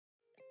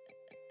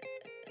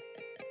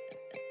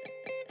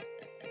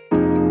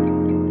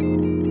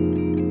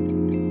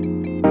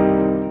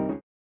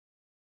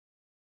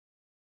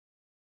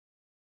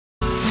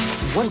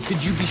What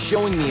could you be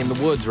showing me in the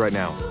woods right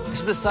now?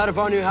 This is the side of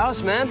our new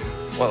house, man.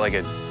 What, like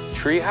a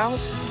tree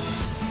house?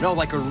 No,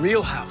 like a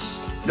real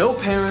house. No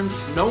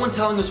parents, no one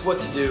telling us what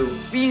to do.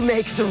 We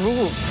make the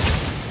rules.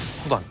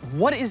 Hold on,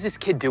 what is this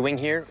kid doing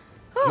here?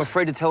 I'm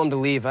afraid to tell him to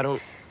leave. I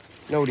don't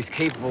know what he's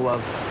capable of.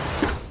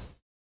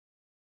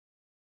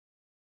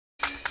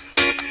 I'm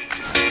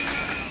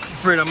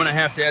afraid I'm gonna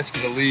have to ask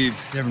you to leave.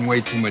 You're having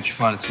way too much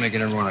fun. It's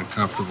making everyone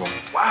uncomfortable.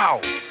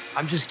 Wow!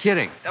 I'm just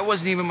kidding. That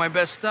wasn't even my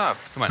best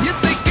stuff. Come on. You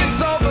think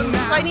it's over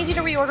now? I need you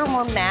to reorder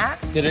more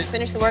mats. Did it?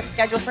 Finish the work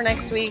schedule for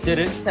next week. Did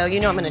it? So you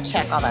know I'm gonna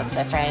check all that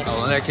stuff, right?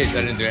 Oh, in that case,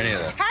 I didn't do any of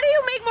that. How do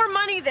you make more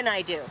money than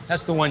I do?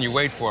 That's the one you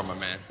wait for, my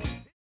man.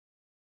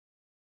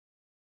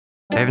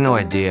 I have no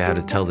idea how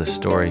to tell this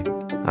story. I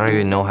don't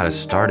even know how to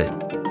start it.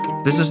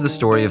 This is the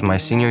story of my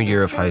senior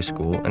year of high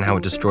school and how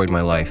it destroyed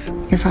my life.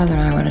 Your father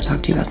and I want to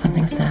talk to you about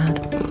something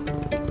sad.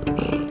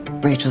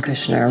 Rachel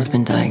Kushner has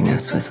been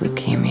diagnosed with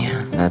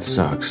leukemia. That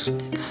sucks.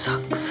 It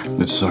sucks.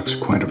 It sucks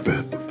quite a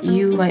bit.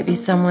 You might be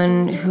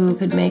someone who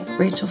could make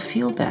Rachel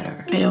feel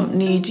better. I don't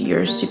need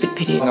your stupid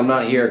pity. I'm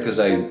not here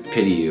because I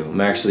pity you. I'm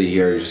actually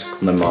here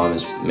just my mom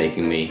is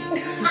making me.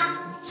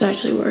 It's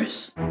actually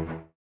worse.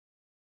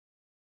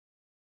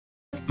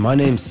 My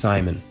name's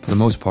Simon. For the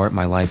most part,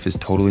 my life is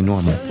totally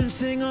normal.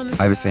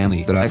 I have a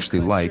family that I actually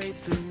like,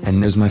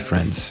 and there's my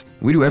friends.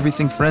 We do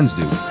everything friends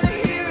do.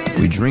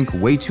 We drink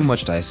way too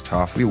much iced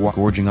coffee, walk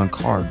gorging on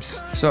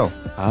carbs. So,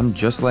 I'm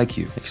just like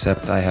you,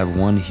 except I have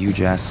one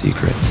huge-ass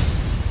secret.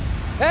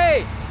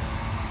 Hey!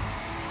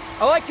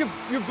 I like your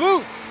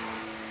boots.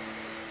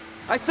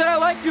 I said I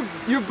like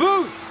your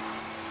boots.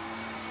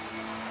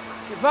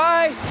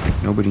 Goodbye.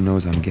 Nobody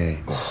knows I'm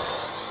gay.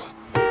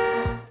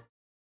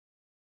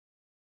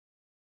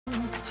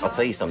 I'll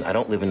tell you something, I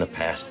don't live in the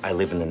past, I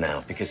live in the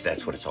now, because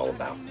that's what it's all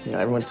about. You know,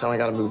 everyone's telling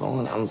me I gotta move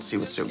on. I don't see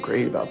what's so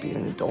great about being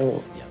an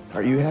adult.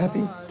 Are you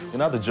happy? You're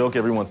not the joke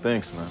everyone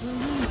thinks, man.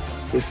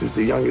 This is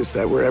the youngest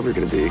that we're ever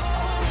gonna be.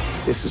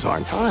 This is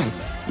our time.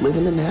 Live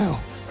in the now.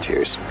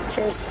 Cheers.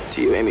 Cheers.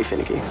 To you, Amy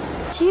Finicky.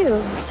 To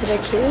you, Cedar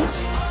Cute.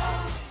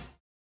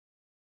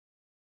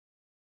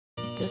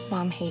 Does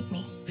Mom hate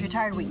me? If you're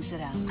tired, we can sit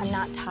down. I'm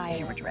not tired.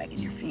 You were dragging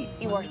your feet.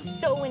 You are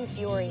so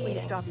infuriating.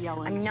 Please stop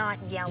yelling. I'm not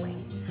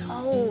yelling.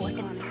 Oh,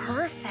 it's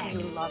perfect. Do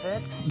you love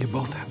it? You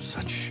both have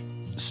such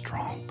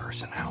strong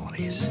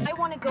personalities. I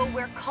want to go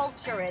where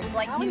culture is,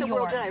 like How New in the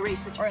world York, did I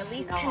raise such a or at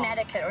least snob?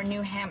 Connecticut or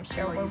New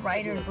Hampshire, where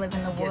writers live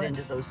in the Get woods.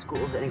 into those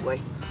schools anyway.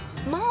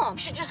 Mom! You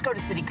should just go to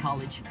City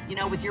College. You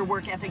know, with your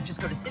work ethic,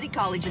 just go to City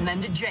College and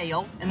then to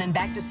jail, and then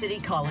back to City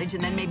College,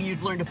 and then maybe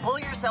you'd learn to pull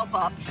yourself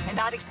up and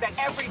not expect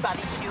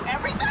everybody to do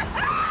everything.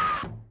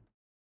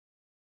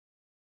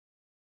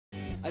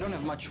 I don't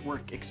have much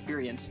work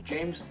experience.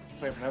 James?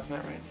 Am I pronouncing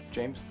that right?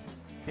 James?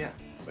 Yeah.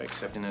 By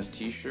accepting this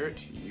t-shirt,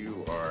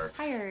 you are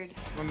Hired.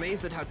 I'm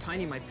amazed at how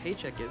tiny my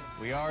paycheck is.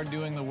 We are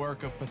doing the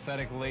work of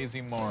pathetic,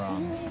 lazy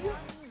morons.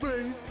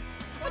 Please.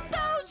 For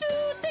those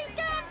who think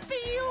I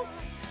feel.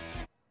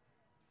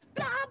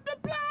 Blah, blah,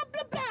 blah,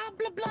 blah, blah,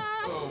 blah,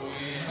 blah. Oh,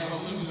 we have a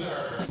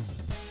loser.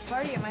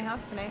 Party at my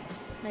house tonight.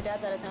 My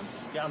dad's out of town.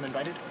 Yeah, I'm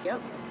invited.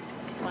 Yep.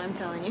 That's why I'm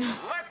telling you.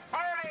 Let's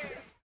party!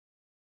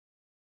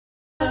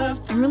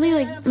 I'm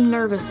really,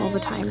 nervous all the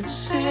time.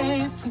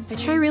 I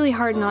try really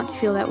hard not to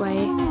feel that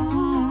way.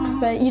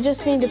 But you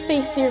just need to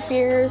face your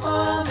fears,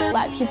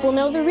 let people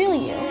know the real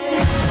you.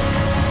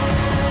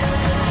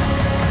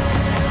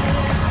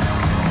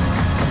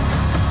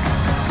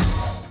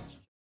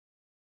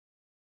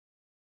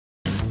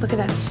 Look at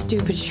that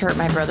stupid shirt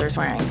my brother's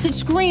wearing. It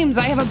screams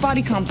I have a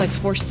body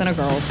complex worse than a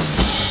girl's.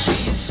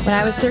 When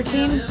I was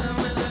 13,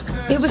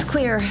 it was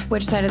clear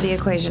which side of the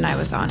equation I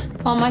was on.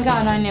 Oh my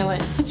God, I knew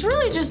it. It's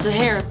really just the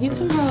hair. You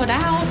can grow it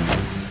out.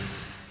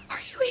 Are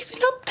you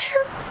even up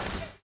there?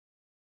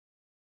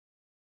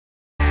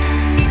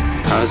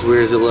 not as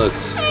weird as it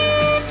looks.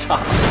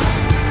 Stop.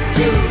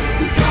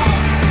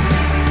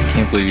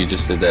 Can't believe you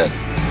just did that.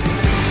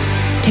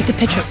 Take the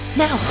picture,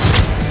 now.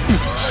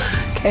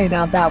 Okay,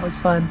 now that was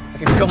fun. I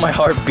can feel my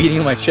heart beating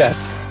in my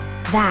chest.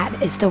 That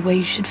is the way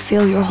you should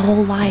feel your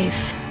whole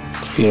life.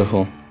 It's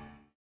beautiful.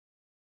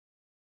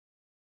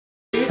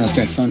 That's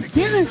great fun.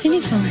 Yeah, it's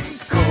really fun.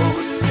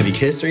 Have you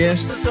kissed her yet?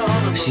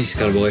 She's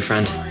got a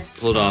boyfriend.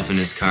 Pulled off in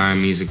his car,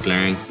 music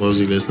blaring. What was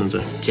he listening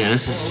to?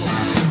 Genesis.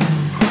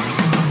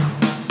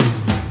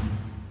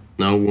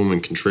 No woman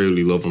can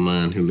truly love a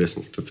man who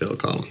listens to Phil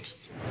Collins.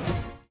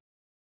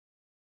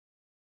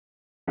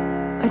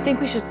 I think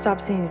we should stop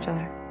seeing each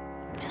other.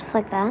 Just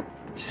like that?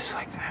 Just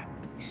like that.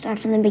 Start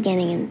from the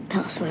beginning and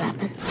tell us what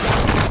happened.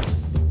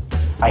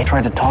 I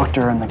tried to talk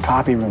to her in the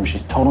copy room.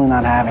 She's totally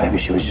not having it. Maybe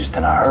she was just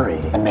in a hurry.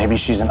 And maybe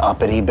she's an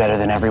uppity, better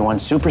than everyone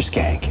super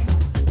skank.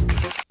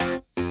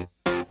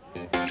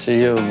 So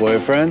you have a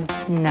boyfriend?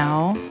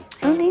 No.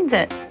 Who needs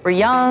it? We're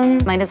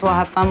young. Might as well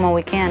have fun while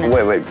we can. And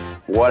Wait.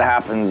 What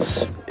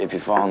happens if you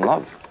fall in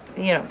love?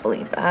 You don't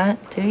believe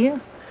that, do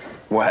you?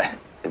 What?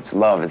 It's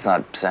love. It's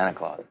not Santa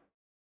Claus.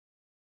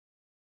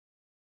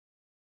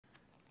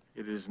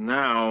 It is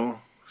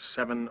now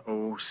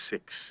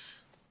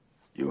 7:06.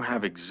 You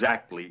have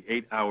exactly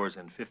 8 hours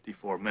and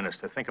 54 minutes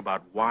to think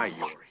about why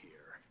you're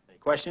here. Any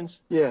questions?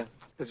 Yeah.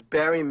 Does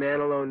Barry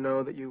Manilow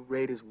know that you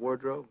raid his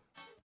wardrobe?